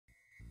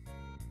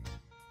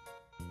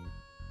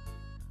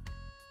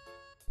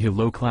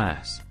Hello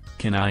class,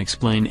 can I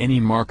explain any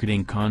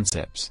marketing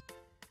concepts?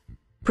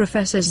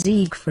 Professor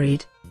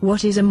Siegfried,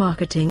 what is a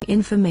marketing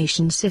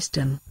information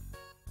system?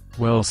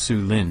 Well,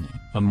 Su-Lin,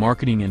 a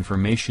marketing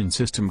information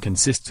system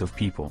consists of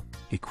people,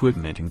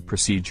 equipment and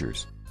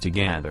procedures, to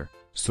gather,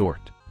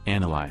 sort,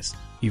 analyze,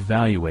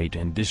 evaluate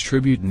and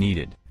distribute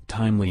needed,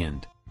 timely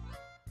and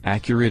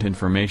accurate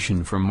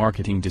information from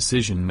marketing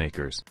decision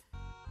makers.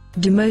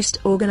 Do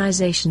most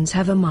organizations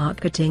have a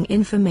marketing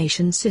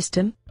information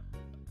system?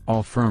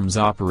 All firms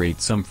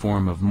operate some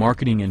form of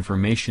marketing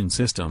information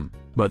system,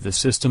 but the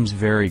systems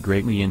vary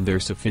greatly in their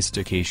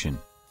sophistication.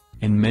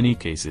 In many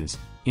cases,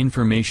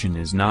 information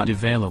is not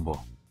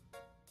available,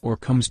 or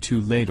comes too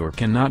late or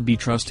cannot be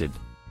trusted.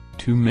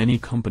 Too many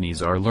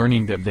companies are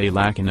learning that they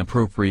lack an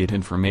appropriate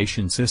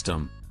information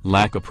system,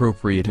 lack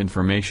appropriate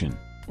information,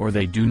 or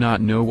they do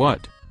not know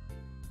what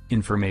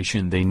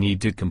information they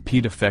need to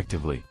compete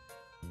effectively.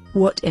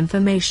 What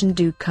information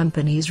do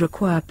companies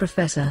require,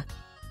 Professor?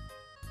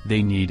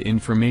 They need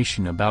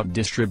information about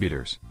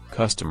distributors,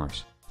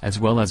 customers, as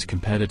well as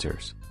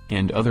competitors,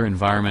 and other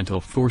environmental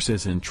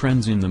forces and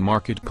trends in the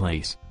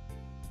marketplace.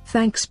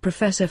 Thanks,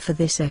 Professor, for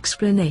this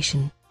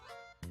explanation.